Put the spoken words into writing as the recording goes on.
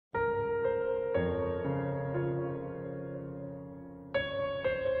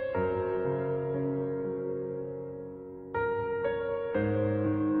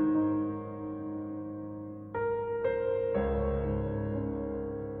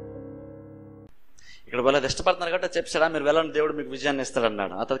ఇక్కడ వాళ్ళు ఇష్టపడుతున్నారు కాబట్టి చెప్పాడా, మీరు వెళ్ళండి దేవుడు మీకు విజయాన్ని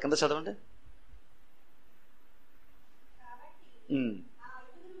ఇస్తాడన్నాడు. ఆ తర్వాత కింద చదవండి.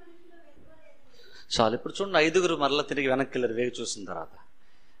 చాలు. ఇప్పుడు చూడండి, 5 మరలా తిరిగి వెనక్కి వెళ్ళారు వేగి చూసిన తర్వాత.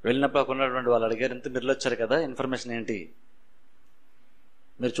 వెళ్ళినప్పుడు అక్కడ ఉన్నటువంటి వాళ్ళు అడిగారు, ఇంత మీరు వచ్చారు కదా, ఇన్ఫర్మేషన్ ఏంటి,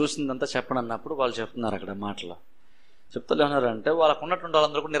 మీరు చూసిందంతా చెప్పండి అన్నప్పుడు వాళ్ళు చెప్తున్నారు. అక్కడ మాటలు చెప్తూ ఏమన్నారంటే, వాళ్ళకు ఉన్నటువంటి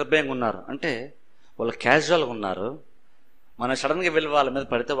వాళ్ళందరూ కూడా నిర్భయంగా ఉన్నారు. అంటే వాళ్ళు క్యాజువల్గా ఉన్నారు. మనం సడన్గా వెళ్ళి వాళ్ళ మీద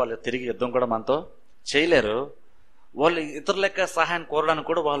పడితే వాళ్ళు తిరిగి యుద్ధం కూడా మనతో చేయలేరు. వాళ్ళు ఇతరుల యొక్క సహాయాన్ని కోరడానికి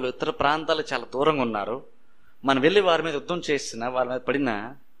కూడా వాళ్ళు ఇతర ప్రాంతాలు చాలా దూరంగా ఉన్నారు. మనం వెళ్ళి వారి మీద యుద్ధం చేసినా, వాళ్ళ మీద పడినా,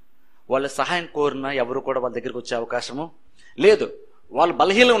 వాళ్ళ సహాయం కోరినా ఎవరు కూడా వాళ్ళ దగ్గరికి వచ్చే అవకాశము లేదు. వాళ్ళు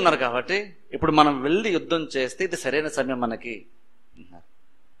బలహీనంగా ఉన్నారు కాబట్టి ఇప్పుడు మనం వెళ్ళి యుద్ధం చేస్తే ఇది సరైన సమయం మనకి.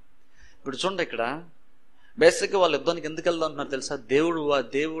 ఇప్పుడు చూడండి, ఇక్కడ బేసిక్గా వాళ్ళు యుద్ధానికి ఎందుకు వెళ్దాం అంటున్నారు తెలుసా? దేవుడు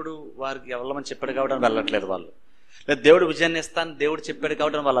వారికి వెళ్ళమని చెప్పాడు కాబట్టి వెళ్ళట్లేదు వాళ్ళు. లేదా దేవుడు విజయాన్ని ఇస్తాను దేవుడు చెప్పాడు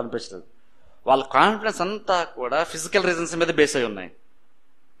కాబట్టి వాళ్ళు అనిపించలేదు. వాళ్ళ కాన్ఫిడెన్స్ అంతా కూడా ఫిజికల్ రీజన్స్ మీద బేస్ అయి ఉన్నాయి.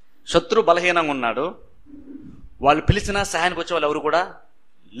 శత్రు బలహీనంగా ఉన్నాడు, వాళ్ళు పిలిచినా సహాయానికి వచ్చే వాళ్ళు ఎవరు కూడా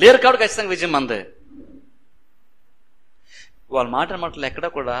లేరు కాబట్టి ఖచ్చితంగా విజయం అందే. వాళ్ళ మాటలు ఎక్కడ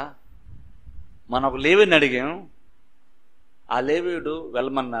కూడా మనం ఒక లేవీని అడిగాం, ఆ లేవీయుడు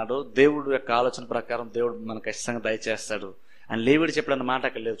వెళ్ళమన్నాడు, దేవుడు యొక్క ఆలోచన ప్రకారం దేవుడు మనకు ఖచ్చితంగా దయచేస్తాడు అని లేవీడు చెప్పిన మాట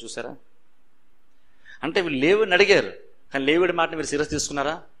అక్కడ లేదు. చూసారా? అంటే వీళ్ళు లేవీని అడిగారు, కానీ లేవీడి మాటని మీరు సీరియస్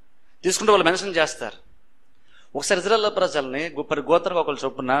తీసుకున్నారా? తీసుకుంటే వాళ్ళు మెన్షన్ చేస్తారు. ఒకసారి ఇజ్రాయేల్ ప్రజల్ని గోత్రం ఒకరు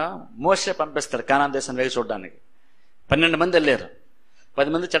చొప్పున మోషే పంపిస్తారు కానాన్ దేశం వేగి చూడడానికి. 12 మంది వెళ్ళారు. 10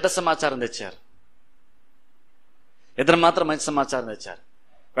 మంది చెడ్డ సమాచారం తెచ్చారు, 2 మాత్రం మంచి సమాచారం తెచ్చారు.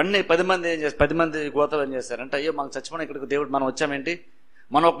 వెంటనే 10 మంది ఏం చేస్తారు, 10 మంది గోత్రం ఏం చేశారంటే, అయ్యో మాకు చచ్చిపోయిన ఇక్కడికి దేవుడు మనం వచ్చామేంటి,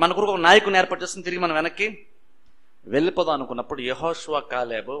 మన కొరకు ఒక నాయకుని ఏర్పాటు చేసుకుని తిరిగి మనం వెనక్కి వెళ్ళిపోదాం అనుకున్నప్పుడు యెహోషువ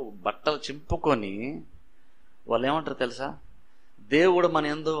కాలేబు బట్టలు చింపుకొని వాళ్ళు ఏమంటారు తెలుసా? దేవుడు మన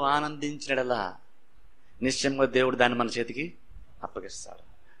యందు ఆనందించినడలా నిశ్చయంగా దేవుడు దాన్ని మన చేతికి అప్పగిస్తాడు.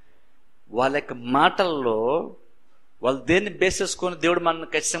 వాళ్ళ యొక్క మాటల్లో వాళ్ళు దేన్ని బేస్ చేసుకొని దేవుడు మన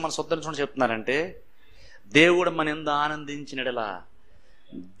ఖచ్చితంగా మన సొంతం చెప్తున్నారంటే, దేవుడు మన యందు ఆనందించినడలా,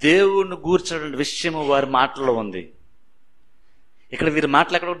 దేవుడిని గూర్చిన విషయము వారి మాటల్లో ఉంది. ఇక్కడ వీరి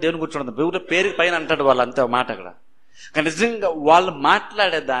మాటలు ఎక్కడ దేవుని కూర్చోండి, దేవుడి పేరు పైన అంటాడు వాళ్ళు, అంతే మాట అక్కడ. కానీ నిజంగా వాళ్ళు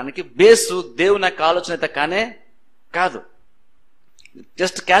మాట్లాడేదానికి బేసు దేవుని యొక్క ఆలోచన అయితే కానే కాదు.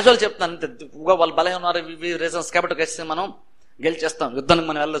 జస్ట్ క్యాజువల్ చెప్తాను అంతే. వాళ్ళు బలహీన ఉన్నారు రీజన్స్ కాబట్టి ఖచ్చితంగా మనం గెలిచేస్తాం, యుద్ధానికి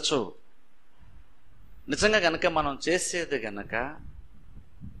మనం వెళ్ళొచ్చు. నిజంగా కనుక మనం చేసేది కనుక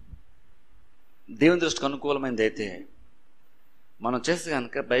దేవుని దృష్టికి అనుకూలమైనది అయితే, మనం చేసే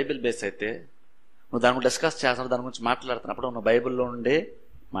కనుక బైబిల్ బేస్ అయితే, నువ్వు దాని గురించి డిస్కస్ చేస్తున్నావు, దాని గురించి మాట్లాడుతున్నప్పుడు నువ్వు బైబిల్లో ఉండే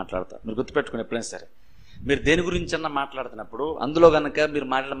మాట్లాడతావు. మీరు గుర్తుపెట్టుకుని ఎప్పుడైనా సరే మీరు దేని గురించి అన్నా మాట్లాడుతున్నప్పుడు అందులో కనుక మీరు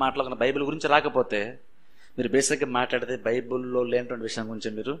మాటలు కనుక బైబిల్ గురించి రాకపోతే మీరు బేసిక్గా మాట్లాడితే బైబిల్లో లేనటువంటి విషయం గురించి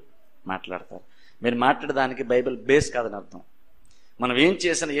మీరు మాట్లాడతారు. మీరు మాట్లాడేదానికి బైబిల్ బేస్ కాదని అర్థం. మనం ఏం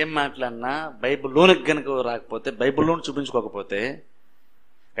చేసినా ఏం మాట్లాడినా బైబిల్లోనికి కనుక రాకపోతే, బైబిల్లోని చూపించుకోకపోతే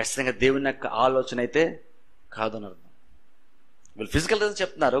ఖచ్చితంగా దేవుని యొక్క ఆలోచన అయితే కాదని అర్థం. వీళ్ళు ఫిజికల్ రీజన్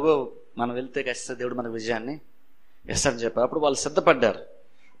చెప్తున్నారు, మనం వెళ్తే ఖచ్చితంగా దేవుడు మన విజయాన్ని ఇస్తాడని చెప్పారు. అప్పుడు వాళ్ళు సిద్ధపడ్డారు.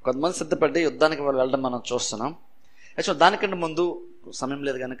 కొంతమంది సిద్ధపడి యుద్ధానికి వాళ్ళు వెళ్ళడం మనం చూస్తున్నాం. యాక్చువల్ దానికంటే ముందు సమయం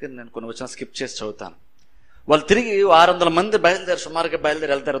లేదు కనుక నేను కొన్ని వచ్చిన స్కిప్ చేసి చదువుతాను. వాళ్ళు తిరిగి 600 మంది సుమారుగా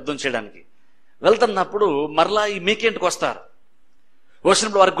బయలుదేరి వెళ్తారు యుద్ధం చేయడానికి. వెళ్తున్నప్పుడు మరలా ఈ మీకేంటికి వస్తారు.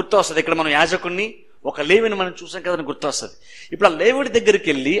 వచ్చినప్పుడు వారికి గుర్తు వస్తుంది, ఇక్కడ మనం యాజకుడిని ఒక లేవిని మనం చూసాం కదా అని గుర్తు వస్తుంది. ఇప్పుడు ఆ లేవిడి దగ్గరికి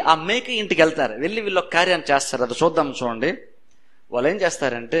వెళ్ళి ఆ మేక ఇంటికి వెళ్తారు. వెళ్ళి వీళ్ళు ఒక కార్యాన్ని చేస్తారు, అది చూద్దాం. చూడండి వాళ్ళు ఏం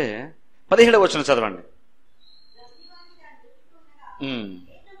చేస్తారంటే 17వ వచనం చదవండి.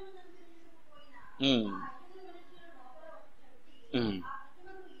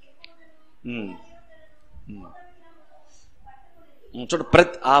 చూడు,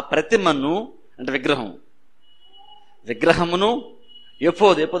 ఆ ప్రతిమను అంటే విగ్రహమును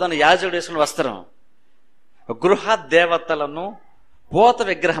ఎపోదని యాజకుడు వేసుకుని వస్త్రం, గృహ దేవతలను పోత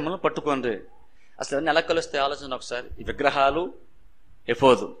విగ్రహమును పట్టుకోండి. అసలు ఇవన్నీ ఎలా కలుస్తాయి ఆలోచన ఒకసారి. ఈ విగ్రహాలు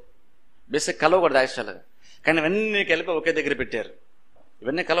ఎపోదు బేసిక్ కలవకూడదు యాక్చువల్గా, కానీ ఇవన్నీ కలిపి ఒకే దగ్గర పెట్టారు.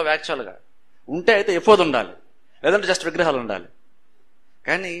 ఇవన్నీ కలవ యాక్చువల్గా ఉంటే అయితే ఎపోదు ఉండాలి, లేదంటే జస్ట్ విగ్రహాలు ఉండాలి.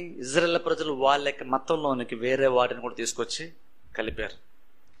 కానీ ఇజ్రాయేల్ ప్రజలు వాళ్ళ యొక్క మతంలోనికి వేరే వాటిని కూడా తీసుకొచ్చి కలిపారు.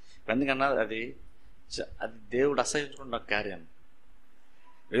 ఎందుకన్నా అది దేవుడు అసహించుకున్న కార్యం.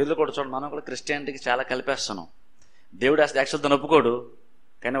 వీళ్ళు కూడా చూడండి, మనం కూడా క్రిస్టియానిటీకి చాలా కలిపేస్తున్నాం. దేవుడు అసలు యాక్చువల్ దాన్ని ఒప్పుకోడు,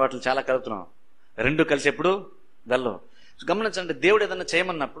 కానీ వాటిని చాలా కలుపుతున్నాం. రెండు కలిసి ఎప్పుడు వెళ్ళవు. గమనించండి, దేవుడు ఏదైనా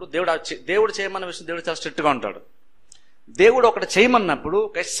చేయమన్నప్పుడు దేవుడు చేయమన్న విషయం దేవుడు చాలా స్ట్రిక్ట్గా ఉంటాడు. దేవుడు ఒకటి చేయమన్నప్పుడు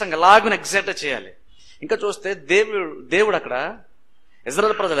ఖచ్చితంగా లాగుని ఎగ్జాక్ట్గా చేయాలి. ఇంకా చూస్తే దేవుడు అక్కడ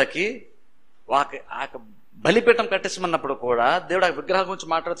ఇజ్రాయేల్ ప్రజలకి బలిపీఠం కట్టించమన్నప్పుడు కూడా దేవుడు ఆ విగ్రహం గురించి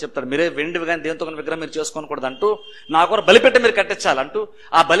మాట్లాడుతూ చెప్తాడు, మీరే వెండివి కానీ దేంతో కానీ విగ్రహం మీరు చేసుకోకూడదు అంటూ, నా కూడా బలిపీఠం మీరు కట్టించాలంటూ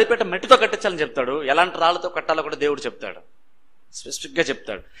ఆ బలిపీఠం మట్టితో కట్టించాలని చెప్తాడు. ఎలాంటి రాళ్ళతో కట్టాలో కూడా దేవుడు చెప్తాడు, స్పెసిఫిక్గా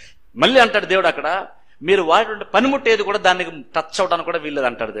చెప్తాడు. మళ్ళీ అంటాడు దేవుడు అక్కడ, మీరు వాటి పనిముట్టేది కూడా దానికి టచ్ అవడానికి కూడా వీల్లేదు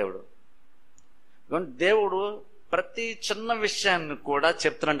అంటాడు దేవుడు. దేవుడు ప్రతి చిన్న విషయాన్ని కూడా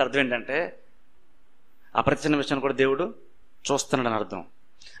చెప్తున్నాడు. అర్థం ఏంటంటే ఆ ప్రతి చిన్న విషయాన్ని కూడా దేవుడు చూస్తున్నాడని అర్థం.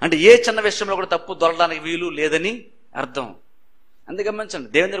 అంటే ఏ చిన్న విషయంలో కూడా తప్పు దొరకడానికి వీలు లేదని అర్థం. అందుకే గమనించండి,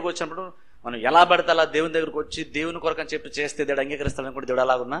 దేవుని దగ్గరకు వచ్చినప్పుడు మనం ఎలా పడితే అలా దేవుని దగ్గరకు వచ్చి దేవుని కొరకు అని చెప్పి చేస్తే దేవుడు అంగీకరిస్తాడని కూడా దేవుడు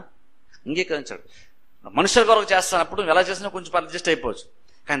అలాగున్నా అంగీకరించాడు. మనుషుల కొరకు చేస్తున్నప్పుడు ఎలా చేసినా కొంచెం అడ్జస్ట్ అయిపోవచ్చు.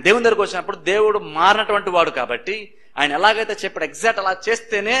 కానీ దేవుని దగ్గరకు వచ్చినప్పుడు దేవుడు మారినటువంటి వాడు కాబట్టి ఆయన ఎలాగైతే చెప్పాడు ఎగ్జాక్ట్ అలా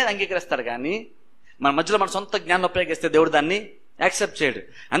చేస్తేనే అంగీకరిస్తాడు. కానీ మన మధ్యలో మన సొంత జ్ఞానం ఉపయోగిస్తే దేవుడు దాన్ని యాక్సెప్ట్ చేయడు.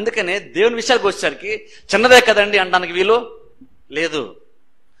 అందుకనే దేవుని విషయాలకు వచ్చేసరికి చిన్నదే కదండి అనడానికి వీలు లేదు.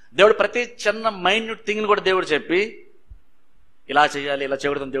 దేవుడు ప్రతి చిన్న మైన్యూట్ థింగ్ని కూడా దేవుడు చెప్పి ఇలా చేయాలి ఇలా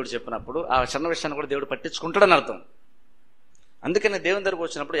చేయకూడదని దేవుడు చెప్పినప్పుడు ఆ చిన్న విషయాన్ని కూడా దేవుడు పట్టించుకుంటాడని అర్థం. అందుకనే దేవుని దగ్గరకు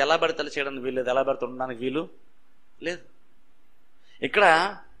వచ్చినప్పుడు ఎలా పడితే చేయడానికి వీలు లేదు, ఎలా పడితే ఉండడానికి వీలు లేదు. ఇక్కడ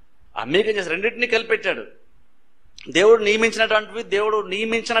అమ్మేకం చేసి రెండింటినీ కలిపెట్టాడు. దేవుడు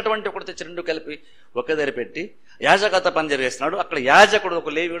నియమించినటువంటి ఒకటి తెచ్చి రెండు కలిపి ఒకే దగ్గర పెట్టి యాజకత్వ పని జరిగేస్తున్నాడు. అక్కడ యాజకుడు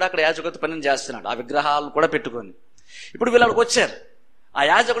ఒక లేవీయుడు అక్కడ యాజకత్వ పనిని చేస్తున్నాడు, ఆ విగ్రహాలు కూడా పెట్టుకొని. ఇప్పుడు వీళ్ళకి వచ్చారు, ఆ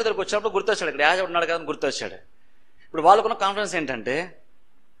యాజకుడి దగ్గరకు వచ్చినప్పుడు గుర్తొచ్చాడు, ఇక్కడ యాజకుడు ఉన్నాడు కదా గుర్తొచ్చాడు. ఇప్పుడు వాళ్ళకున్న కాన్ఫిడెన్స్ ఏంటంటే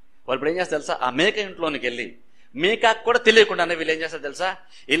వాళ్ళు ఇప్పుడు ఏం చేస్తారు తెలుసా, ఆ మేక ఇంట్లోనికి వెళ్ళి మేకాకు కూడా తెలియకుండానే వీళ్ళు ఏం చేస్తారు తెలుసా,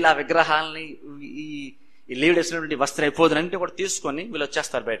 వీళ్ళు ఆ విగ్రహాలని ఈ లేవీయుడు వస్త్రం అయిపోదునంటే కూడా తీసుకొని వీళ్ళు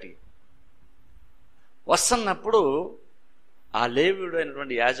వచ్చేస్తారు బయటికి. వస్తున్నప్పుడు ఆ లేవీయుడు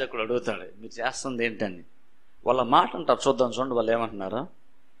అయినటువంటి యాజకుడు అడుగుతాడు, మీరు చేస్తుంది ఏంటని. వాళ్ళ మాట అంటారు, చూద్దాం చూడండి వాళ్ళు ఏమంటున్నారు.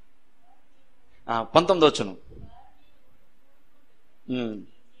 19వ వచనం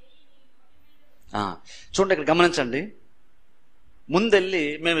చూడండి, ఇక్కడ గమనించండి. ముందెళ్ళి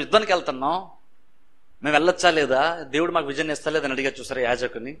మేము యుద్ధానికి వెళ్తున్నాం, మేము వెళ్ళొచ్చా లేదా, దేవుడు మాకు విజయం ఇస్తలేదని అడిగా చూసారా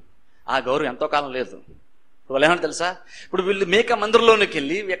యాజకుని. ఆ గౌరవం ఎంతో కాలం లేదు. వాళ్ళు ఏమన్నా తెలుసా, ఇప్పుడు వీళ్ళు మేక మందిరంలోనికి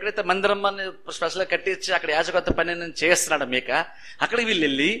వెళ్ళి ఎక్కడైతే మందిరం స్పెషల్గా కట్టించి అక్కడ యాజకత్వ పని చేస్తున్నాడు మేక, అక్కడికి వీళ్ళు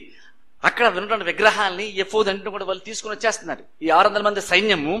వెళ్ళి అక్కడ ఉన్నటువంటి విగ్రహాలని ఎఫోద్ అంటే కూడా వాళ్ళు తీసుకుని వచ్చేస్తున్నారు. ఈ 600 మంది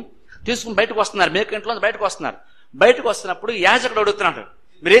సైన్యము తీసుకుని బయటకు వస్తున్నారు, మేక ఇంట్లో బయటకు వస్తున్నారు. బయటకు వస్తున్నప్పుడు యాజకుడు అడుగుతున్నాడు,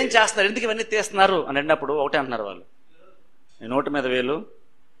 మీరేం చేస్తున్నారు, ఎందుకు ఇవన్నీ తీస్తున్నారు అని అన్నప్పుడు ఒకటే అంటున్నారు వాళ్ళు, నోటి మీద వేలు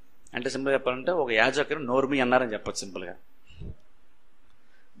అంటే సింపుల్గా చెప్పాలంటే ఒక యాజకుడు నోర్మి అన్నారని చెప్పచ్చు సింపుల్గా.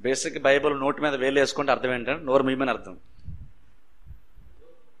 బేసిక్ బైబిల్ నోటి మీద వేలు వేసుకుంటే అర్థం ఏంటంటే నోరు మీమని అర్థం.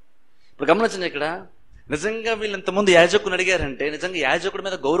 ఇప్పుడు గమనించండి, ఇక్కడ నిజంగా వీళ్ళు ఇంతకుముందు యాజకుని అడిగారంటే నిజంగా యాజకుడి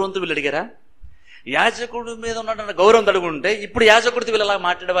మీద గౌరవంతో వీళ్ళు అడిగారా? యాజకుడి మీద ఉన్నటువంటి గౌరవం అడుగుంటే ఇప్పుడు యాజకుడితో వీళ్ళు అలా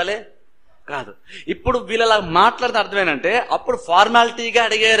మాట్లాడవాలే కాదు. ఇప్పుడు వీళ్ళు అలా మాట్లాడిన అర్థం ఏంటంటే అప్పుడు ఫార్మాలిటీగా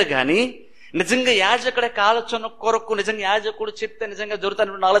అడిగారు, కానీ నిజంగా యాజకుడే ఆలోచన కొరకు నిజంగా యాజకుడు చెప్తే నిజంగా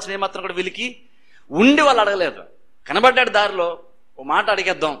జరుగుతున్న ఆలోచన ఏమాత్రం కూడా వీళ్ళకి ఉండి వాళ్ళు అడగలేదు. కనబడ్డాడు దారిలో ఓ మాట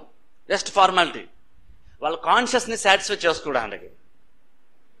అడిగేద్దాం, జస్ట్ ఫార్మాలిటీ, వాళ్ళ కాన్షియస్ని సాటిస్ఫై చేసుకోవడానికి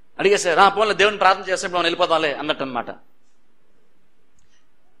అడిగేసారు. పోన్లే దేవుని ప్రార్థన చేస్తే మనం వెళ్ళిపోదాంలే అన్నట్టు అనమాట.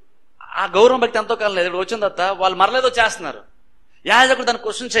 ఆ గౌరవం భక్తి ఎంతో కాలం లేదు. ఇప్పుడు వచ్చిన తర్వాత వాళ్ళు మరలేదో చేస్తున్నారు. యాజకుడు దాన్ని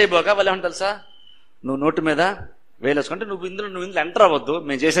క్వశ్చన్ చేయబోగా వాళ్ళు ఏమంటారు తెలుసా, నువ్వు నోటి మీద వేలేసుకుంటే నువ్వు ఇందులో ఎంటర్ అవ్వద్దు,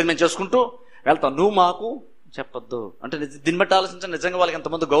 మేము చేసేది మేము చేసుకుంటూ వెళ్తాం, నువ్వు మాకు చెప్పొద్దు అంటే. దీన్ని బట్టి ఆలోచించండి, నిజంగా వాళ్ళకి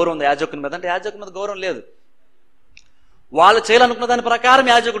ఎంతమంది గౌరవం ఉంది యాజకుని మీద అంటే యాజకుని మీద గౌరవం లేదు. వాళ్ళు చేయాలనుకున్న దాని ప్రకారం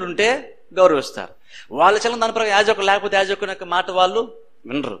యాజకుడు ఉంటే గౌరవిస్తారు, వాళ్ళు చేయాలని దాని ప్రకారం యాజకుడు లేకపోతే యాజకుని యొక్క మాట వాళ్ళు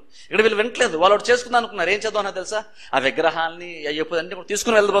వినరు. ఇక్కడ వీళ్ళు వినట్లేదు, వాళ్ళు చేసుకుందాం అనుకున్నారు. ఏం చేద్దాం అన్నా తెలుసా, ఆ విగ్రహాన్ని అయ్యపోదంటే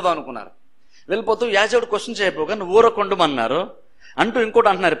తీసుకుని వెళ్ళిపోదాం అనుకున్నారు. వెళ్ళిపోతూ యాజకుడు క్వశ్చన్ చేయబోగా నువ్వు ఊరకొండమన్నారు అంటూ ఇంకోటి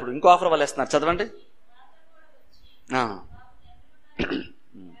అంటున్నారు. ఇప్పుడు ఇంకో ఆఫర్ వాళ్ళు వేస్తున్నారు, చదవండి.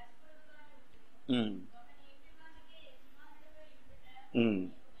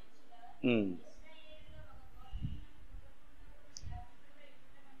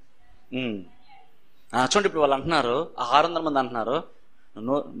 చూడండి, ఇప్పుడు వాళ్ళు అంటున్నారు, ఆ 600 మంది అంటున్నారు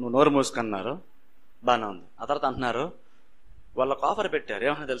నువ్వు నోరు మూసుకున్నారు, బాగానే ఉంది. ఆ తర్వాత అంటున్నారు వాళ్ళకు ఆఫర్ పెట్టారు,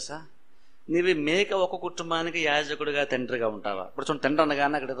 ఏమన్నా తెలుసా, నీవి మేక ఒక కుటుంబానికి యాజకుడిగా తండ్రిగా ఉంటావా. ఇప్పుడు చూడండి, తండ్రి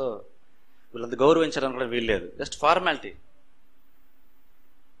అనగానే అక్కడ ఏదో వీళ్ళంతా గౌరవించడానికి కూడా వీల్లేదు, జస్ట్ ఫార్మాలిటీ.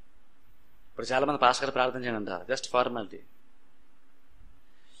 ఇప్పుడు చాలా మంది పాస్టర్ గారు ప్రార్థన చేయండి అంటారు, జస్ట్ ఫార్మాలిటీ.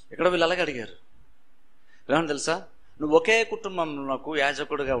 ఇక్కడ వీళ్ళు అలాగే అడిగారు, ఏమన్నా తెలుసా, నువ్వు ఒకే కుటుంబంలో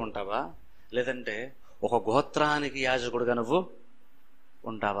యాజకుడిగా ఉంటావా లేదంటే ఒక గోత్రానికి యాజకుడిగా నువ్వు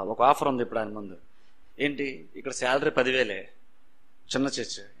ఉంటావా. ఒక ఆఫర్ ఉంది ఇప్పుడు ఆయన ముందు. ఏంటి, ఇక్కడ శాలరీ 10,000 చిన్న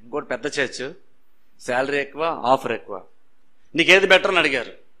చర్చ్, ఇంకోటి పెద్ద చర్చ్, శాలరీ ఎక్కువ ఆఫర్ ఎక్కువ, నీకేది బెటర్ అని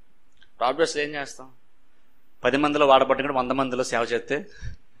అడిగారు. ఆబ్వియస్లీ ఏం చేస్తాం, 10 మందిలో వాడబట్టుకుని 100 మందిలో సేవ చేస్తే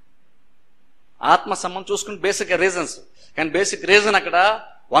ఆత్మ సంబంధం చూసుకుని బేసిక్ రీజన్స్. కానీ బేసిక్ రీజన్ అక్కడ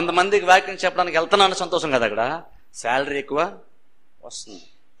 100 మందికి వాక్యం చెప్పడానికి వెళ్తున్నాను సంతోషం కదా, అక్కడ శాలరీ ఎక్కువ వస్తుంది.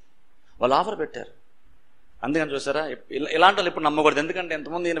 వాళ్ళు ఆఫర్ పెట్టారు. అందుకని చూసారా, ఇలాంటి వాళ్ళు ఇప్పుడు నమ్మకూడదు. ఎందుకంటే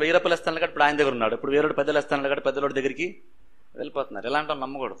ఎంతమంది ఈయన 1000 రూపాయలు ఇస్తాను కాబట్టి ఇప్పుడు ఆయన దగ్గర ఉన్నాడు, ఇప్పుడు 1000 10 ఇస్తాను కాబట్టి పెద్దలోడి దగ్గరికి వెళ్ళిపోతున్నారు. ఇలాంటి వాళ్ళు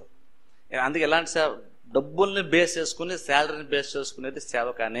నమ్మకూడదు. అందుకే ఇలాంటి డబ్బుల్ని బేస్ చేసుకుని శాలరీని బేస్ చేసుకునేది సేవ.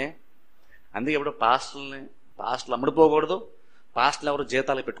 కానీ అందుకే ఇప్పుడు పాస్టర్లు అమ్ముడుపోకూడదు, పాస్టర్లు ఎవరు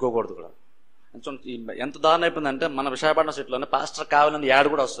జీతాలు పెట్టుకోకూడదు కూడా. ఎంత దారుణం అయిపోయిందంటే మన విశాఖపట్నం సిటీలోనే పాస్టర్ కావాలని యాడ్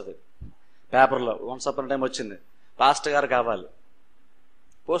కూడా వస్తుంది పేపర్లో. వన్స్ అపాన్ టైం వచ్చింది, పాస్టర్ గారు కావాలి,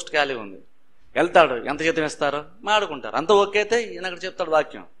 పోస్ట్ ఖాళీ ఉంది. వెళ్తాడు, ఎంత జీతం ఇస్తారు మాడుకుంటారు, అంత ఓకే అయితే ఈయన అక్కడ చెప్తాడు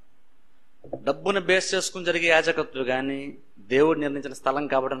వాక్యం. డబ్బుని బేస్ చేసుకుని జరిగే యాజకత్వం కానీ దేవుడు నిర్ణయించిన స్థలం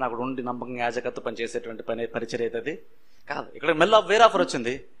కాబట్టి నాకు ఉండి నమ్మకంగా యాజకత్వం పని చేసేటువంటి పరిచయం అవుతుంది కాదు. ఇక్కడ మెల్ల వేరే ఆఫర్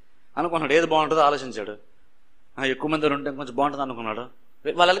వచ్చింది అనుకున్నాడు, ఏది బాగుంటుందో ఆలోచించాడు. ఎక్కువ మంది ఉంటే కొంచెం బాగుంటుంది అనుకున్నాడు,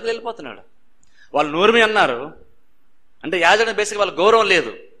 వాళ్ళకి వెళ్ళిపోతున్నాడు. వాళ్ళు నోరుమి అన్నారు అంటే యాజకుని బేసిక్ వాళ్ళ గౌరవం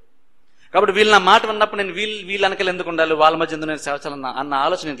లేదు కాబట్టి వీళ్ళు నా మాట విన్నప్పుడు నేను వీళ్ళు వెనకాల ఎందుకు ఉండాలి, వాళ్ళ మధ్య ఎందుకు నేను సేవచాలన్న అన్న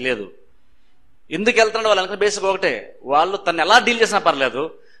ఆలోచన లేదు. ఎందుకు వెళ్తున్నాడు వాళ్ళ వెనకాల బేసిక్ ఒకటే, వాళ్ళు తను ఎలా డీల్ చేసినా పర్లేదు,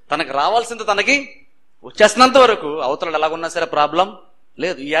 తనకు రావాల్సింది తనకి వచ్చేసినంత వరకు అవతల ఎలాగున్నా సరే ప్రాబ్లం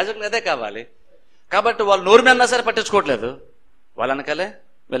లేదు, ఈ యాజకులు అదే కావాలి. కాబట్టి వాళ్ళు నోరు మీద అన్నా సరే పట్టించుకోవట్లేదు, వాళ్ళ వెనకాలే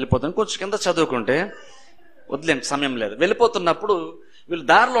వెళ్ళిపోతుంది. కొంచెం కింద చదువుకుంటే వదిలేండి, సమయం లేదు. వెళ్ళిపోతున్నప్పుడు వీళ్ళు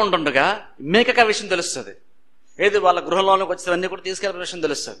దారిలో ఉంటుండగా మేకక విషయం తెలుస్తుంది. ఏది వాళ్ళ గృహంలోకి వచ్చేవన్నీ కూడా తీసుకెళ్ళిన విషయం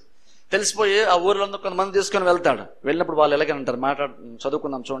తెలుస్తుంది. తెలిసిపోయి ఆ ఊర్లో కొంతమంది తీసుకొని వెళ్తాడు. వెళ్ళినప్పుడు వాళ్ళు ఎలాగే అంటారు,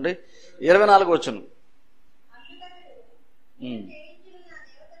 చదువుకుందాం చూడండి 24 వచ్చును.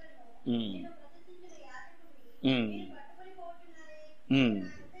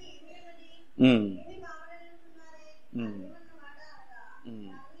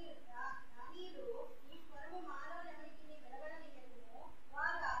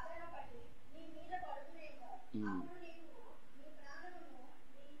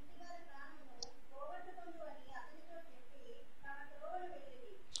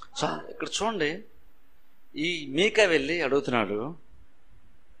 ఇక్కడ చూడండి, ఈ మీకా వెళ్ళి అడుగుతున్నాడు,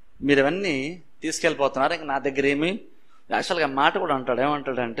 మీరు ఇవన్నీ తీసుకెళ్ళిపోతున్నారు, ఇంక నా దగ్గర ఏమి. యాక్చువల్గా మాట కూడా అంటాడు,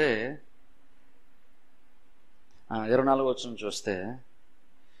 ఏమంటాడంటే 24 వచనం చూస్తే,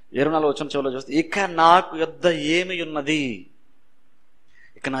 24 వచనం చెవులో చూస్తే, ఇక నాకు యొద్ద ఏమి ఉన్నది,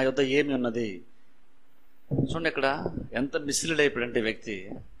 ఇక నా యొద్ద ఏమి ఉన్నది. చూడండి ఇక్కడ ఎంత మిస్లీడ్ అయిపోయాడంటే వ్యక్తి,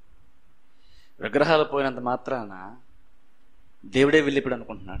 విగ్రహాలు పోయినంత మాత్రాన దేవుడే వెళ్ళిపోయాడు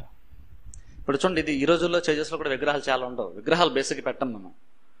అనుకుంటున్నాడు. ఇప్పుడు చూడండి, ఇది ఈ రోజుల్లో చేజెస్లో కూడా విగ్రహాలు చాలా ఉండవు. విగ్రహాలు బేసిక్గా పెట్టం మనం,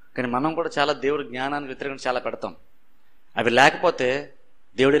 కానీ మనం కూడా చాలా దేవుడి జ్ఞానానికి వ్యతిరేకంగా చాలా పెడతాం. అవి లేకపోతే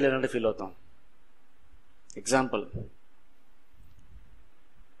దేవుడే లేనంటే ఫీల్ అవుతాం. ఎగ్జాంపుల్,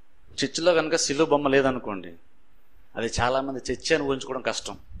 చర్చిలో కనుక సిలువ బొమ్మ లేదనుకోండి, అది చాలామంది చర్చి అని ఊహించుకోవడం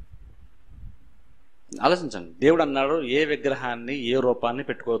కష్టం. ఆలోచించండి, దేవుడు అన్నాడు ఏ విగ్రహాన్ని ఏ రూపాన్ని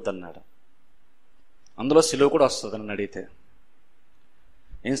పెట్టుకోవద్దు అన్నాడు. అందులో సిలువ కూడా వస్తుంది అని అడిగితే,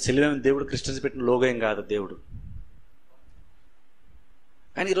 ఏం సిలువ దేవుడు క్రిస్టియన్స్ పెట్టిన లోగో ఏం కాదు దేవుడు.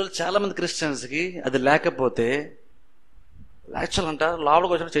 కానీ ఈరోజు చాలా మంది క్రిస్టియన్స్కి అది లేకపోతే యాక్చువల్ అంటారు,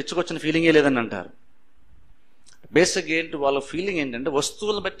 లోపలికి వచ్చిన చర్చికి వచ్చిన ఫీలింగే లేదని అంటారు. బేసిక్ ఏంటి వాళ్ళ ఫీలింగ్ ఏంటంటే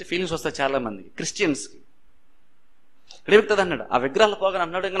వస్తువులను బట్టి ఫీలింగ్స్ వస్తాయి చాలా మందికి. క్రిస్టియన్స్కి ఇక్కడ వ్యక్తి అన్నాడు, ఆ విగ్రహాలు పోగానే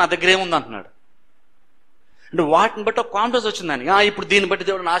అన్నాడు ఇంకా నా దగ్గర ఏముంది అంటున్నాడు. అంటే వాటిని బట్టి ఒక కాన్ఫిడెన్స్ వచ్చిందని, ఇప్పుడు దీన్ని బట్టి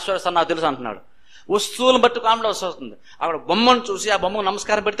దేవుడు ఆశీర్వదిస్తాను నాకు తెలుసు అంటున్నాడు. వస్తువులను బట్టి కాన్ఫిడెన్స్ వస్తుంది. అక్కడ బొమ్మను చూసి ఆ బొమ్మకు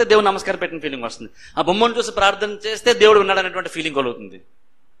నమస్కారం పెడితే దేవుడు నమస్కారం పెట్టిన ఫీలింగ్ వస్తుంది. ఆ బొమ్మను చూసి ప్రార్థన చేస్తే దేవుడు ఉన్నాడు అనేటువంటి ఫీలింగ్ కలుగుతుంది.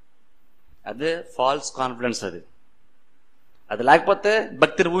 అదే ఫాల్స్ కాన్ఫిడెన్స్. అది లేకపోతే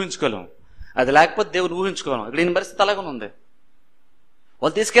భక్తిని ఊహించుకోలేము, అది లేకపోతే దేవుని ఊహించుకోలేము. ఇక్కడ ఈయన పరిస్థితి అలాగే ఉంది.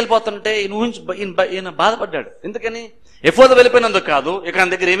 వాళ్ళు తీసుకెళ్ళిపోతుంటే ఈయన బాధపడ్డాడు. ఎందుకని? ఎఫోద వెళ్ళిపోయినందుకు కాదు, ఇక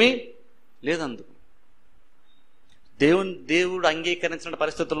ఆయన దగ్గర ఏమీ లేదందుకు. దేవుడు అంగీకరించిన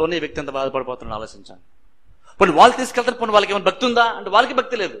పరిస్థితుల్లోనే ఈ వ్యక్తి ఎంత బాధపడిపోతున్నాడు ఆలోచించాను. పోనీ వాళ్ళు తీసుకెళ్తారు, పోనీ వాళ్ళకి ఏమైనా భక్తి ఉందా అంటే వాళ్ళకి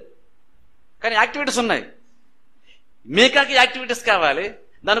భక్తి లేదు, కానీ యాక్టివిటీస్ ఉన్నాయి. మీకాకి యాక్టివిటీస్ కావాలి,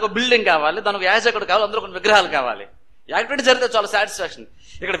 దానికి ఒక బిల్డింగ్ కావాలి, దానికి ఒక యాజకుడు కావాలి, అందులో కొన్ని విగ్రహాలు కావాలి. యాక్టివిటీ జరిగితే చాలా సాటిస్ఫాక్షన్.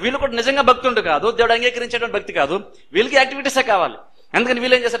 ఇక్కడ వీళ్ళు కూడా నిజంగా భక్తి ఉండు కాదు, దేవుడు అంగీకరించేటువంటి భక్తి కాదు, వీళ్ళకి యాక్టివిటీసే కావాలి. అందుకని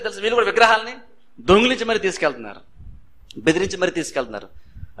వీళ్ళు ఏం చేస్తారు తెలుసు, వీళ్ళు కూడా విగ్రహాలని దొంగిలించి మరీ తీసుకెళ్తున్నారు, బెదిరించి మరీ తీసుకెళ్తున్నారు.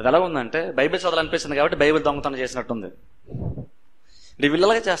 అది ఎలా ఉందంటే బైబిల్ చదవాలనిపిస్తుంది కాబట్టి బైబిల్ దొంగతనం చేసినట్టుంది.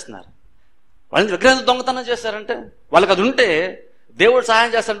 వీళ్ళలాగే చేస్తున్నారు. వాళ్ళని విగ్రహాలు దొంగతనం చేస్తారంటే వాళ్ళకి అది ఉంటే దేవుడు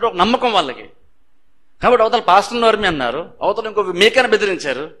సహాయం చేస్తారంటే ఒక నమ్మకం వాళ్ళకి. కాబట్టి అవతల పాస్టర్ నోర్మి అన్నారు, అవతల ఇంకో మేకను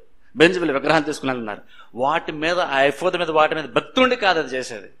బెదిరించారు, బెంచి వీళ్ళు విగ్రహాలు తీసుకుని అన్నారు. వాటి మీద ఆ ఎఫోద మీద వాటి మీద భక్తి ఉండి కాదు అది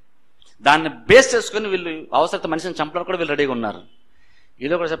చేసేది. దాన్ని బేస్ చేసుకుని వీళ్ళు అవసరత మనిషిని చంపడానికి కూడా వీళ్ళు రెడీగా ఉన్నారు.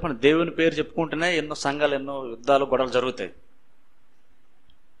 వీళ్ళు కూడా చెప్పండి, దేవుని పేరు చెప్పుకుంటేనే ఎన్నో సంఘాలు, ఎన్నో యుద్ధాలు, గొడవలు జరుగుతాయి.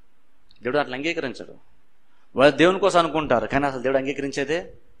 దేవుడు అట్లా అంగీకరించడు. వాళ్ళు దేవుని కోసం అనుకుంటారు, కానీ అసలు దేవుడు అంగీకరించేదే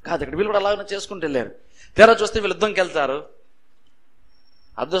కాదు. ఇక్కడ వీళ్ళు కూడా అలాగనే చేసుకుంటూ వెళ్ళారు. తీరా చూస్తే వీళ్ళు యుద్ధంకి వెళ్తారు.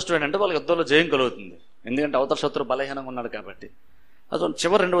 అదృష్టం ఏంటంటే వాళ్ళకి యుద్ధంలో జయం కలుగుతుంది, ఎందుకంటే అవతల శత్రువు బలహీనంగా ఉన్నాడు కాబట్టి. అసలు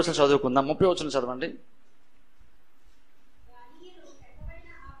చివరి 2 వచనం చదువుకుందాం. 30 వచనం చదవండి.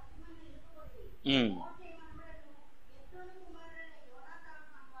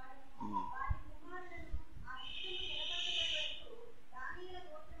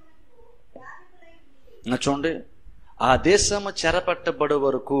 చూడండి, ఆ దేశము చెరపట్టబడే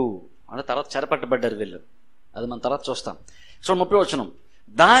వరకు అంటే తర్వాత చెరపట్టబడ్డారు వీళ్ళు, అది మనం తర్వాత చూస్తాం. సో 30 వచనం,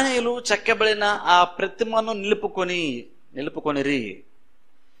 దానియేలు చెక్కబడిన ఆ ప్రతిమను నిలుపుకొనిరి.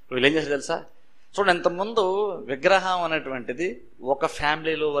 వీళ్ళు ఏం చేశారు తెలుసా? చూడండి, ఇంతకుముందు విగ్రహం అనేటువంటిది ఒక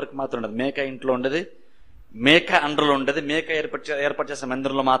ఫ్యామిలీలో వరకు మాత్రం ఉండదు. మేక ఇంట్లో ఉండేది, మేక అండర్లో ఉండేది, మేక ఏర్పాటు చేసిన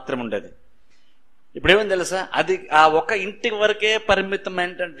మందిరంలో మాత్రమే ఉండేది. ఇప్పుడు ఏమైంది తెలుసా? అది ఆ ఒక ఇంటి వరకే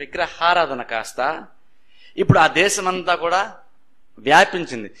పరిమితమైన విగ్రహారాధన కాస్త ఇప్పుడు ఆ దేశం అంతా కూడా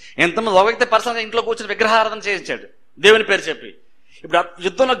వ్యాపించింది. ఎంతమంది ఒక వ్యక్తి పర్సనల్గా ఇంట్లో కూర్చొని విగ్రహారాధన చేయించాడు దేవుని పేరు చెప్పి. ఇప్పుడు ఆ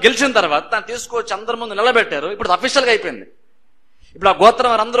యుద్ధంలో గెలిచిన తర్వాత తను తీసుకొచ్చి అందరి ముందు నిలబెట్టారు. ఇప్పుడు అఫీషియల్గా అయిపోయింది. ఇప్పుడు ఆ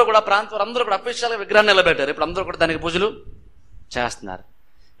గోత్రం వారందరూ కూడా, ప్రాంతం వారందరూ కూడా అఫీషియల్గా విగ్రహాన్ని నిలబెట్టారు. ఇప్పుడు అందరూ కూడా దానికి పూజలు చేస్తున్నారు.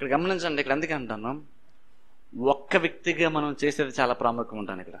 ఇక్కడ గమనించండి, ఇక్కడ ఎందుకు అంటాను, ఒక్క వ్యక్తిగా మనం చేసేది చాలా ప్రాముఖ్యం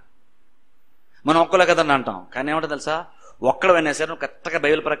ఉంటాను. ఇక్కడ మనం ఒక్కలే కదని అంటాం, కానీ ఏమంటుంది తెలుసా? ఒక్కడైనా సరే నువ్వు కరెక్ట్గా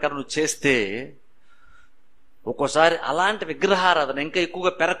బైబిల్ ప్రకారం నువ్వు చేస్తే ఒక్కోసారి అలాంటి విగ్రహారాధన ఇంకా ఎక్కువగా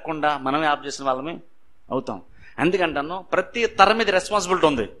పెరగకుండా మనమే ఆప్ చేసిన వాళ్ళమే అవుతాం. ఎందుకంటాను, ప్రతి తరం మీద రెస్పాన్సిబిలిటీ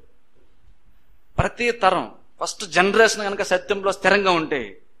ఉంది. ప్రతి తరం ఫస్ట్ జనరేషన్ కనుక సత్యంలో స్థిరంగా ఉంటే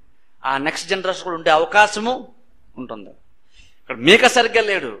ఆ నెక్స్ట్ జనరేషన్ కూడా ఉండే అవకాశము ఉంటుంది. ఇక్కడ మీక సరిగ్గా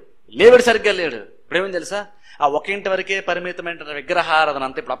లేడు, లేవిడి సరిగ్గా లేడు. ఇప్పుడు ఏమైంది తెలుసా? ఆ ఒక ఇంటి వరకే పరిమితమైన విగ్రహారాధన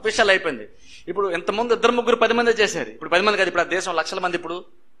అంతా ఇప్పుడు అఫీషియల్ అయిపోయింది. ఇప్పుడు ఇంతకుముందు 2, 3, 10 మంది చేశారు. ఇప్పుడు 10 మంది కాదు, ఇప్పుడు ఆ దేశం లక్షల మంది ఇప్పుడు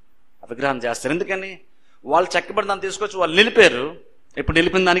ఆ విగ్రహం చేస్తారు. ఎందుకని? వాళ్ళు చెక్కబడి దాన్ని తీసుకొచ్చి వాళ్ళు నిలిపారు. ఇప్పుడు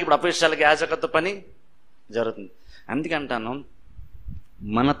నిలిపిన దానికి ఇప్పుడు అఫీషియల్గా యాజకత్వ పని జరుగుతుంది. అందుకంటాను,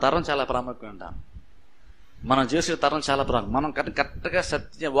 మన తరం చాలా ప్రాముఖ్యం అంటాను. మనం చేసే తరం చాలా ప్రాముఖ్యం. మనం కరెక్ట్గా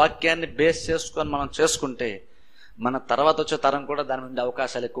సత్య వాక్యాన్ని బేస్ చేసుకొని మనం చేసుకుంటే మన తర్వాత వచ్చే తరం కూడా దాని నుండి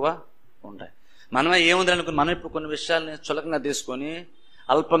అవకాశాలు ఎక్కువ ఉంటాయి. మనమే ఏముంది అనుకుని మనం ఇప్పుడు కొన్ని విషయాల్ని చులకంగా తీసుకొని,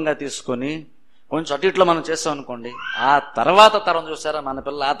 అల్పంగా తీసుకొని కొంచెం అటు ఇట్లో మనం చేస్తాం అనుకోండి, ఆ తర్వాత తరం చూసారా మన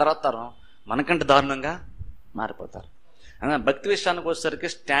పిల్లలు, ఆ తర్వాత తరం మనకంటే దారుణంగా మారిపోతారు. భక్తి విషయానికి వచ్చేసరికి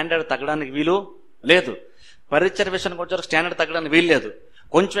స్టాండర్డ్ తగ్గడానికి వీలు లేదు. పరిచయ విషయానికి వచ్చేసరికి స్టాండర్డ్ తగ్గడానికి వీలు లేదు.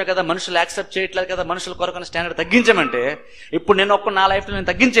 కొంచెమే కదా, మనుషులు యాక్సెప్ట్ చేయట్లేదు కదా, మనుషుల కొరకు స్టాండర్డ్ తగ్గించమంటే ఇప్పుడు నేను నా లైఫ్లో నేను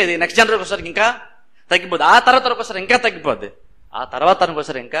తగ్గించేది నెక్స్ట్ జనరేషన్ ఒకసారి ఇంకా తగ్గిపోద్ది, ఆ తర్వాత ఒకసారి ఇంకా తగ్గిపోద్ది, ఆ తర్వాత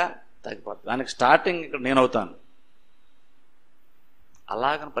ఒకసారి ఇంకా తగ్గిపోద్ది. దానికి స్టార్టింగ్ ఇక్కడ నేను అవుతాను.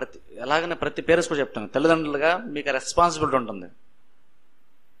 ఎలాగని ప్రతి పేరెంట్స్ కూడా చెప్తాను, తల్లిదండ్రులుగా మీకు రెస్పాన్సిబిలిటీ ఉంటుంది.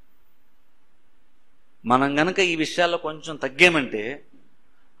 మనం గనక ఈ విషయాల్లో కొంచెం తగ్గేమంటే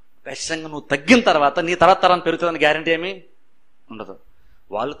ఖచ్చితంగా నువ్వు తగ్గిన తర్వాత నీ తర్వాత తరాన్ని పెరుగుతుందని గ్యారంటీ ఏమీ ఉండదు.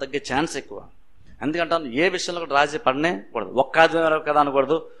 వాళ్ళు తగ్గే ఛాన్స్ ఎక్కువ. ఎందుకంటే ఏ విషయంలో కూడా రాజీ పడనే కూడదు. ఒక్క ఆదివారం కదా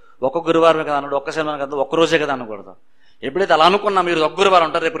అనకూడదు, ఒక్క గురువారమే కదా అనకూడదు, ఒక్క శనివారం కదా, ఒక్క రోజే కదా అనకూడదు. ఎప్పుడైతే అలా అనుకున్నా మీరు ఒక గురువారం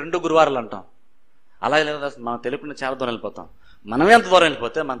అంటారు, రేపు 2 గురువారాలు అంటాం. అలాగే లేదా మనం తెలియకుండా చాలా దూరం వెళ్ళిపోతాం. మనమే అంత దూరం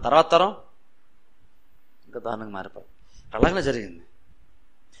వెళ్ళిపోతే మన తర్వాత తరం ఇంకా దారుణంగా మారిపోతుంది. అలాగనే జరిగింది.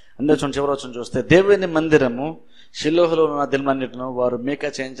 అందులో చివరి వచ్చిన చూస్తే, దేవుని మందిరము షిలోహులో ఉన్న దినమన్నిటిను వారు మీక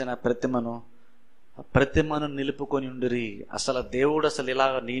చేయించిన ప్రతిమను నిలుపుకొని ఉండిరి. అసలు దేవుడు అసలు ఇలా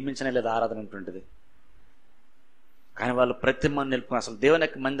నియమించిన లేదా ఆరాధన అనేటువంటిది, కానీ వాళ్ళు ప్రతిమను నిలుపుకొని, అసలు దేవుని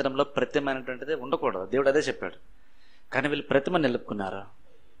యొక్క మందిరంలో ప్రతిమ అనేటువంటిది ఉండకూడదు, దేవుడు అదే చెప్పాడు. కానీ వీళ్ళు ప్రతిమ నిలుపుకొని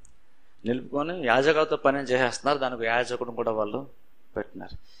యాజకులతో పని చేసేస్తున్నారు. దానికి యాజకుడు కూడా వాళ్ళు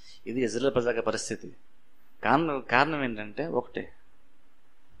పెట్టినారు. ఇది ఇజ్రాయేల్ ప్రజల పరిస్థితి. కారణం ఏంటంటే ఒకటే,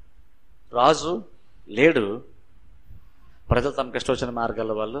 రాజు లేడు, ప్రజలు తమకు ఇష్టం వచ్చిన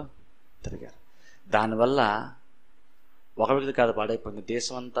మార్గాల్లో వాళ్ళు తిరిగారు. దానివల్ల ఒక వ్యక్తి కాదు పాడైపోయింది,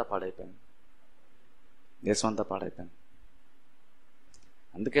 దేశం అంతా పాడైపోయింది.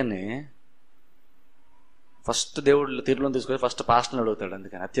 అందుకని ఫస్ట్ దేవుడు తీర్పులో తీసుకొని ఫస్ట్ పాస్టర్ని అడుగుతాడు.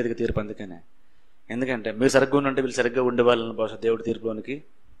 అందుకని అత్యధిక తీర్పు. ఎందుకంటే మీరు సరిగ్గా ఉండంటే వీళ్ళు సరిగ్గా ఉండేవాళ్ళని బహుశా దేవుడు తీర్పులోనికి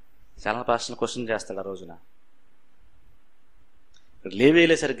చాలా పాస్టర్ని క్వశ్చన్ చేస్తాడు ఆ రోజున.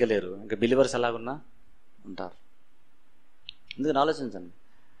 లేవీలే సరిగ్గా లేరు, ఇంకా బిలీవర్స్ ఎలాగున్నా ఉంటారు. అందుకని ఆలోచించండి,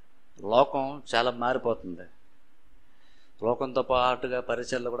 లోకం చాలా మారిపోతుంది. లోకంతో పాటుగా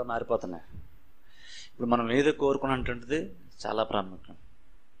పరిచయాలు కూడా మారిపోతున్నాయి. ఇప్పుడు మనం ఏదో కోరుకున్నటువంటిది చాలా ప్రాముఖ్యం.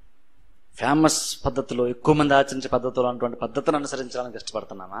 ఫేమస్ పద్ధతిలో ఎక్కువ మంది ఆచరించే పద్ధతిలో అటువంటి పద్ధతిని అనుసరించడానికి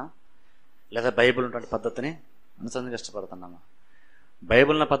ఇష్టపడుతున్నామా, లేదా బైబిల్ ఉన్నటువంటి పద్ధతిని అనుసరించడానికి ఇష్టపడుతున్నామా?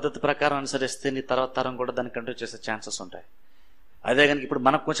 బైబిల్ ఉన్న పద్ధతి ప్రకారం అనుసరిస్తే నీ తర్వాత తరం కూడా దాన్ని కంటిన్యూ చేసే ఛాన్సెస్ ఉంటాయి. అదే కనుక ఇప్పుడు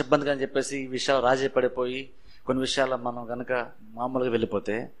మనకు కొంచెం ఇబ్బందిగా అని చెప్పేసి ఈ విషయాలు రాజీ పడిపోయి కొన్ని విషయాలు మనం కనుక మామూలుగా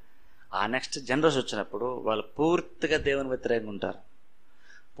వెళ్ళిపోతే ఆ నెక్స్ట్ జనరేషన్ వచ్చినప్పుడు వాళ్ళు పూర్తిగా దేవుని వ్యతిరేకంగా ఉంటారు.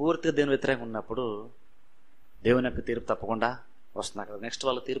 పూర్తిగా దేవుని వ్యతిరేకంగా ఉన్నప్పుడు దేవుని యొక్క తీర్పు తప్పకుండా వస్తుంది. అక్కడ నెక్స్ట్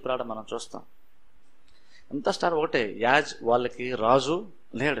వాళ్ళ తీర్పు రావడం మనం చూస్తాం. ఎంత స్టార్ ఒకటే, వాళ్ళకి రాజు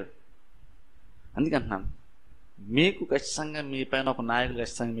లేడు. అందుకే అంటున్నాను, మీకు ఖచ్చితంగా మీ పైన ఒక నాయకులు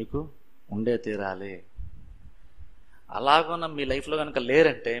ఖచ్చితంగా మీకు ఉండే తీరాలి. అలాగున్న మీ లైఫ్లో కనుక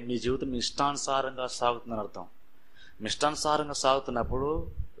లేరంటే మీ జీవితం మీ ఇష్టానుసారంగా సాగుతుందని అర్థం. మీ ఇష్టానుసారంగా సాగుతున్నప్పుడు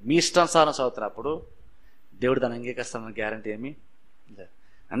దేవుడు దాన్ని అంగీకరిస్తానని గ్యారంటీ ఏమీ లేదు.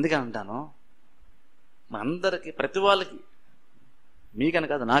 అందుకే అంటాను, అందరికీ ప్రతి వాళ్ళకి, మీకని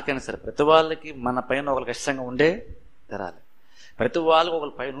కాదు నాకైనా సరే, ప్రతి వాళ్ళకి మన పైన ఒకరు ఖచ్చితంగా ఉండే తెరాలి. ప్రతి వాళ్ళకి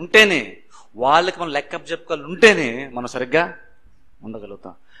ఒకరి పైన ఉంటేనే, వాళ్ళకి మనం లెక్క చెప్పుకోవాలి ఉంటేనే మనం సరిగ్గా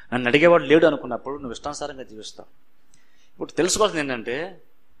ఉండగలుగుతాం. నన్ను అడిగేవాడు లేడు అనుకున్నప్పుడు నువ్వు ఇష్టానుసారంగా జీవిస్తావు. ఇప్పుడు తెలుసుకోవాల్సింది ఏంటంటే,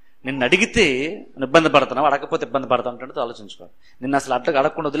 నిన్ను అడిగితే నువ్వు ఇబ్బంది పడుతున్నావు, అడగకపోతే ఇబ్బంది పడతావు అంటే ఆలోచించుకోవాలి. నిన్ను అసలు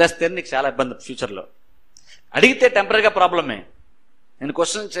అడగకుండా వదిలేస్తే నీకు చాలా ఇబ్బంది ఫ్యూచర్లో. అడిగితే టెంపరీగా ప్రాబ్లమే. నేను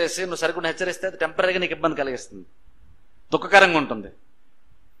క్వశ్చన్ చేసి నువ్వు సరిగ్గా హెచ్చరిస్తే అది టెంపరీగా నీకు ఇబ్బంది కలిగిస్తుంది, దుఃఖకరంగా ఉంటుంది.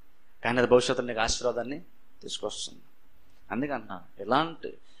 కానీ అది భవిష్యత్తులో నీకు ఆశీర్వాదాన్ని తీసుకొస్తుంది.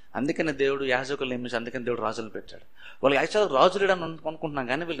 అందుకన్నాను అందుకని దేవుడు యాజకులు నియమించి, అందుకని దేవుడు రాజులను పెట్టాడు. వాళ్ళకి యాక్చువల్గా రాజు లేడని అనుకుంటున్నాం,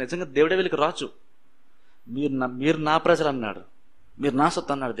 కానీ వీళ్ళు నిజంగా దేవుడే వీళ్ళకి రాజు. మీరు నా ప్రజలు అన్నాడు, మీరు నా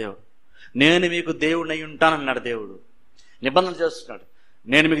సొత్తు అన్నాడు దేవుడు. నేను మీకు దేవుడిని అయి ఉంటానన్నాడు దేవుడు. నిబంధన చేస్తున్నాడు,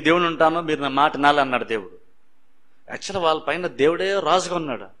 నేను మీకు దేవుడిని ఉంటాను, మీరు నా మాట వినాలి అన్నాడు దేవుడు. యాక్చువల్గా వాళ్ళ పైన దేవుడే రాజుగా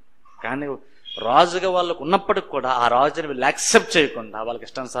ఉన్నాడు. కానీ రాజుగా వాళ్ళకు ఉన్నప్పటికి కూడా ఆ రాజుని వీళ్ళు యాక్సెప్ట్ చేయకుండా వాళ్ళకి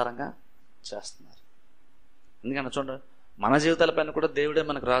ఇష్టానుసారంగా చేస్తున్నారు. ఎందుకంటే చూడండి, మన జీవితాల పైన కూడా దేవుడే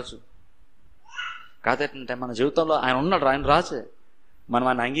మనకు రాజు. కాదంటే మన జీవితంలో ఆయన ఉన్నాడు, ఆయన రాజే. మనం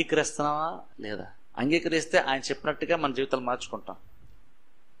ఆయన అంగీకరిస్తున్నావా లేదా? అంగీకరిస్తే ఆయన చెప్పినట్టుగా మన జీవితాలు మార్చుకుంటాం.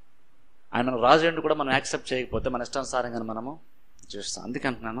 ఆయన రాజు ఏంటి కూడా మనం యాక్సెప్ట్ చేయకపోతే మన ఇష్టానుసారంగా మనము చేస్తాం.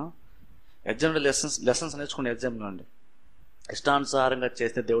 అందుకంటున్నాను, ఎగ్జామ్లో లెసన్స్ నేర్చుకునే ఎగ్జామ్లో అండి, ఇష్టానుసారంగా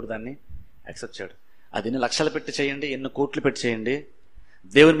చేస్తే దేవుడు దాన్ని యాక్సెప్ట్ చేయడు. అది ఎన్ని లక్షలు పెట్టి చేయండి, ఎన్ని కోట్లు పెట్టి చేయండి,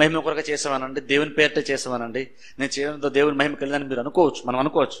 దేవుని మహిమ కొరగా చేసామనండి, దేవుని పేరిట చేసామనండి, నేను చేయడంతో దేవుని మహిమ కలిగిందని మీరు అనుకోవచ్చు, మనం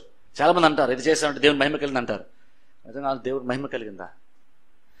అనుకోవచ్చు. చాలా మంది అంటారు ఇది చేసామంటే దేవుని మహిమ కలిగింది అంటారు. నిజంగా దేవుని మహిమ కలిగిందా?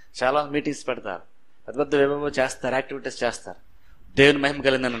 చాలా మీటింగ్స్ పెడతారు, పెద్ద పెద్ద ఏవేవో చేస్తారు, యాక్టివిటీస్ చేస్తారు, దేవుని మహిమ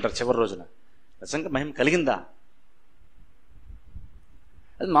కలిగిందని అంటారు చివరి రోజున. నిజంగా మహిమ కలిగిందా?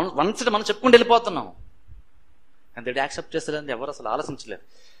 అది మనం చెప్పుకుంటూ వెళ్ళిపోతున్నాం. కానీ దేవుడు యాక్సెప్ట్ చేస్తలేదని ఎవరు అసలు ఆలోచించలేదు.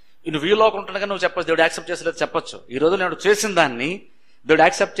 నువ్వు ఈ లోకం ఉంటుండగా నువ్వు చెప్పచ్చు దేవుడు యాక్సెప్ట్ చేసలేదు చెప్పొచ్చు. ఈ రోజు నేను చేసిన దాన్ని దేవుడు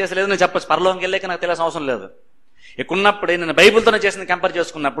యాక్సెప్ట్ చేసలేదు నేను చెప్పచ్చు. పరలోకంకి వెళ్ళాక నాకు తెలియాల్సిన అవసరం లేదు. ఎక్కున్నప్పుడే నేను బైబిల్తోనే చేసిన కంపేర్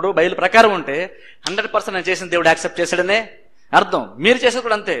చేసుకున్నప్పుడు బైబిల్ ప్రకారం ఉంటే 100% నేను చేసిన దేవుడు యాక్సెప్ట్ చేశాడనే అర్థం. మీరు చేసేది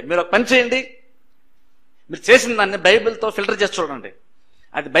కూడా అంతే. మీరు ఒక పని చేయండి, మీరు చేసిన దాన్ని బైబిల్తో ఫిల్టర్ చేసి చూడండి.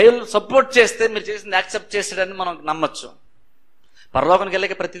 అది బైబిల్ సపోర్ట్ చేస్తే మీరు చేసింది యాక్సెప్ట్ చేసాడని మనం నమ్మచ్చు. పరలోకానికి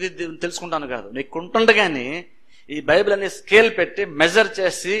వెళ్ళాక ప్రతిదీ తెలుసుకుంటాను కాదు, నీకు ఉంటుండగానే ఈ బైబిల్ అనే స్కేల్ పెట్టి మెజర్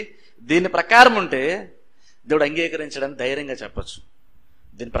చేసి దీని ప్రకారం ఉంటే దేవుడు అంగీకరించడానికి ధైర్యంగా చెప్పచ్చు.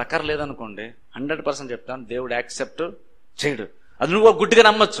 దీని ప్రకారం లేదనుకోండి 100% చెప్తాను దేవుడు యాక్సెప్ట్ చేయడు. అది నువ్వు గుడ్డిగా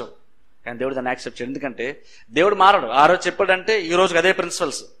నమ్మచ్చు, కానీ దేవుడు దాన్ని యాక్సెప్ట్ చేయడు. ఎందుకంటే దేవుడు మారడు. ఆ రోజు చెప్పాడంటే ఈ రోజుకి అదే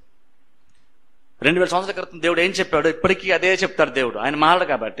ప్రిన్సిపల్స్. 2000 సంవత్సరాల క్రితం దేవుడు ఏం చెప్పాడు ఇప్పటికీ అదే చెప్తాడు దేవుడు. ఆయన మారడు.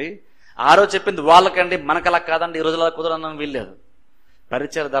 కాబట్టి ఆ రోజు చెప్పింది వాళ్ళకండి, మనకు అలా కాదండి, ఈ రోజు అలా కుదరని వీల్లేదు.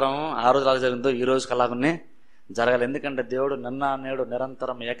 పరిచయ ధరం ఆ రోజు అలా జరిగిందో ఈ రోజుకి అలాగనే జరగాలి. ఎందుకంటే దేవుడు నిన్న నేడు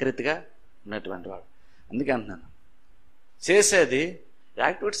నిరంతరం ఏకరీతిగా ఉన్నటువంటి వాడు. అందుకే అంటున్నాను, చేసేది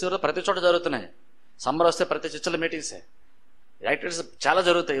యాక్టివిటీస్ ప్రతి చోట జరుగుతున్నాయి. సమ్మర్ వస్తే ప్రతి చర్చిలో మీటింగ్సే. యాక్టివిటీస్ చాలా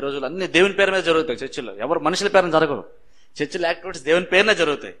జరుగుతాయి ఈ రోజుల్లో. అన్ని దేవుని పేరు మీద జరుగుతాయి చర్చిలో. ఎవరు మనుషుల పేరున జరగవు. చర్చిలో యాక్టివిటీస్ దేవుని పేరునే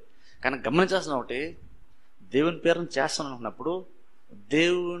జరుగుతాయి. కానీ గమనించాల్సిన ఒకటి, దేవుని పేరును చేస్తాననుకున్నప్పుడు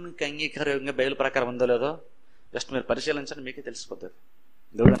దేవునికి అంగీకారంగా బైబిల్ ప్రకారం ఉందో లేదో జస్ట్ మీరు పరిశీలించండి, మీకే తెలిసిపోతుంది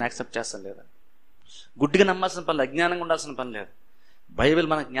దేవుడిని యాక్సెప్ట్ చేస్తాను లేదా. గుడ్డిగా నమ్మాల్సిన పని లేదు, అజ్ఞానంగా ఉండాల్సిన పని లేదు. బైబిల్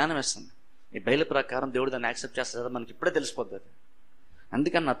మనకు జ్ఞానం ఇస్తుంది. ఈ బైబిల్ ప్రకారం దేవుడు దాన్ని యాక్సెప్ట్ చేస్తాడు మనకి ఇప్పుడే తెలిసిపోతుంది.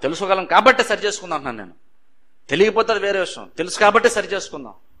 అందుకని నాకు తెలుసుకోగలం కాబట్టి సరి చేసుకుందాం అంటున్నాను నేను. తెలియకపోతే అది వేరే విషయం, తెలుసు కాబట్టి సరి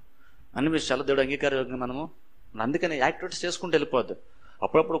చేసుకుందాం. అన్ని విషయాలు దేవుడు అంగీకారంగా మనము అందుకని యాక్టివిటీస్ చేసుకుంటూ వెళ్ళిపోద్దు.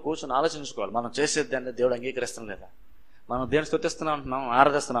 అప్పుడప్పుడు కూర్చొని ఆలోచించుకోవాలి, మనం చేసేది దాన్ని దేవుడు అంగీకరిస్తాం లేదా. మనం దేవుని స్తుతిస్తున్నాం అంటున్నాం,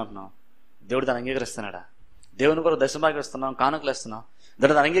 ఆరాధిస్తున్నాం అంటున్నాం, దేవుడు దాన్ని అంగీకరిస్తున్నాడా? దేవుని కొరకు దశభాగం ఇస్తున్నాం, కానుకలు ఇస్తున్నాం,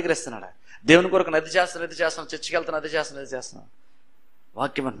 దేవుడు దాన్ని అంగీకరిస్తున్నాడా? దేవుని కొరకు నది చేస్తున్నాం, చర్చికి వెళ్తాను, నది చేస్తున్నాం,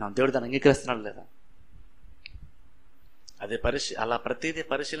 వాక్యం అంటున్నాం, దేవుడు దాన్ని అంగీకరిస్తున్నాడు లేదా? అదే అలా ప్రతిదీ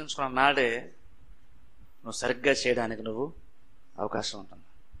పరిశీలించుకున్న నాడే నువ్వు సరిగ్గా చేయడానికి నువ్వు అవకాశం ఉంటుంది.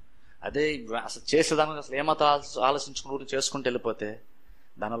 అదే అసలు చేసేదానికి అసలు ఏమాత్రం ఆలోచించుకుని చేసుకుంటూ వెళ్ళిపోతే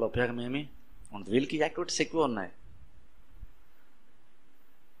దానివల్ల ఉపయోగం ఏమి ఉండదు. వీళ్ళకి యాక్టివిటీస్ ఎక్కువ ఉన్నాయి.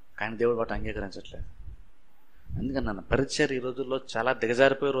 కానీ దేవుడు వాటి అంగీకరించట్లేదు. అందుకని నన్ను పరిచర్య ఈ రోజుల్లో చాలా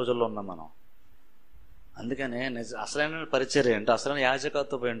దిగజారిపోయే రోజుల్లో ఉన్నాం మనం. అందుకనే అసలైన పరిచర్య ఏంటో, అసలైన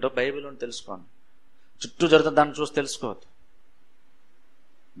యాజకత్వం ఏంటో బైబిల్ తెలుసుకోండి. చుట్టూ జరుగుతుంది దాన్ని చూసి తెలుసుకోవద్దు.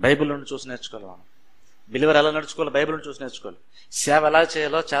 బైబిల్ నుండి చూసి నేర్చుకోవాలి. మనం బిలీవర్ ఎలా నడుచుకోవాలి, బైబిల్ నుండి చూసి నేర్చుకోవాలి. సేవ ఎలా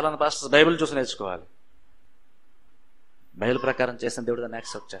చేయాలో చాలా పాస్టర్స్ బైబిల్ చూసి నేర్చుకోవాలి. బైబిల్ ప్రకారం చేసిన దేవుడు దాన్ని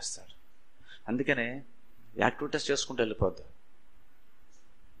యాక్సెప్ట్ చేస్తాడు. అందుకనే యాక్టివిటీస్ చేసుకుంటూ వెళ్ళిపోద్దు.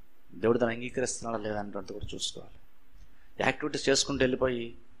 దేవుడు దాన్ని అంగీకరిస్తున్నాడా లేదా అంటే కూడా చూసుకోవాలి. యాక్టివిటీస్ చేసుకుంటూ వెళ్ళిపోయి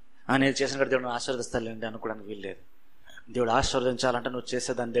నేను చేసిన కూడా దేవుడు ఆశీర్వదిస్తాలేండి అనుకోవడానికి వీల్లేదు. దేవుడు ఆశీర్వదించాలంటే నువ్వు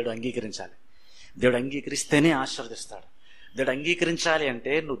చేసేదాన్ని దేవుడు అంగీకరించాలి. దేవుడు అంగీకరిస్తేనే ఆశీర్వదిస్తాడు. దేవుడు అంగీకరించాలి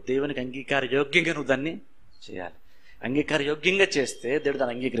అంటే నువ్వు దేవునికి అంగీకార యోగ్యంగా నువ్వు దాన్ని చేయాలి. అంగీకార యోగ్యంగా చేస్తే దేవుడు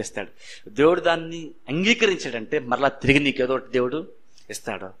దాన్ని అంగీకరిస్తాడు. దేవుడు దాన్ని అంగీకరించాడంటే మరలా తిరిగి నీకు ఏదో ఒకటి దేవుడు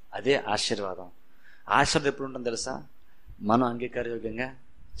ఇస్తాడు. అదే ఆశీర్వాదం. ఆశీర్వాదం ఎప్పుడు ఉంటుందో తెలుసా? మనం అంగీకార యోగ్యంగా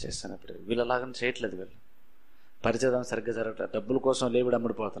చేస్తున్నప్పుడు. వీళ్ళలాగా చేయట్లేదు. వీళ్ళు పరిచయం సరిగ్గా జరగట్లేదు. డబ్బుల కోసం లేవుడు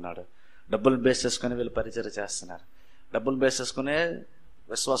అమ్ముడిపోతున్నాడు. డబ్బులు బేస్ చేసుకుని వీళ్ళు పరిచయం చేస్తున్నారు. డబ్బులు బేస్ చేసుకునే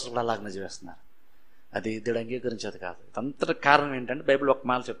విశ్వాసాలు కూడా అలాగనే చేస్తున్నారు. అది దేవుడు అంగీకరించేది కాదు. అంతటి కారణం ఏంటంటే బైబిల్ ఒక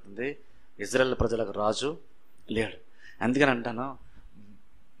మాట చెప్తుంది, ఇజ్రాయేల్ ప్రజలకు రాజు లేడు. అందుకని అంటాను,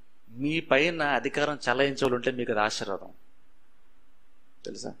 మీ పైన అధికారం చలాయించే వాళ్ళు ఉంటే మీకు అది ఆశీర్వాదం.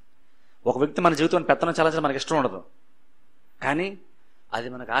 తెలుసా? ఒక వ్యక్తి మన జీవితం పెత్తనం చలాయించడం మనకి ఇష్టం ఉండదు, కానీ అది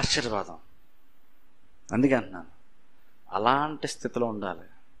మనకు ఆశీర్వాదం. అందుకే అంటున్నాను, అలాంటి స్థితిలో ఉండాలి.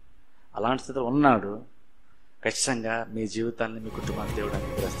 అలాంటి స్థితిలో ఉన్నాడు. ఖచ్చితంగా మీ జీవితాన్ని, మీ కుటుంబాన్ని దేవుడు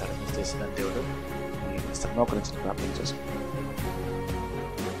అంగీకరిస్తాడు. మీరు చేసిన దేవుడు అంగీకరిస్తాడు. మోకరించి ప్రార్థన చేసుకుంటాడు.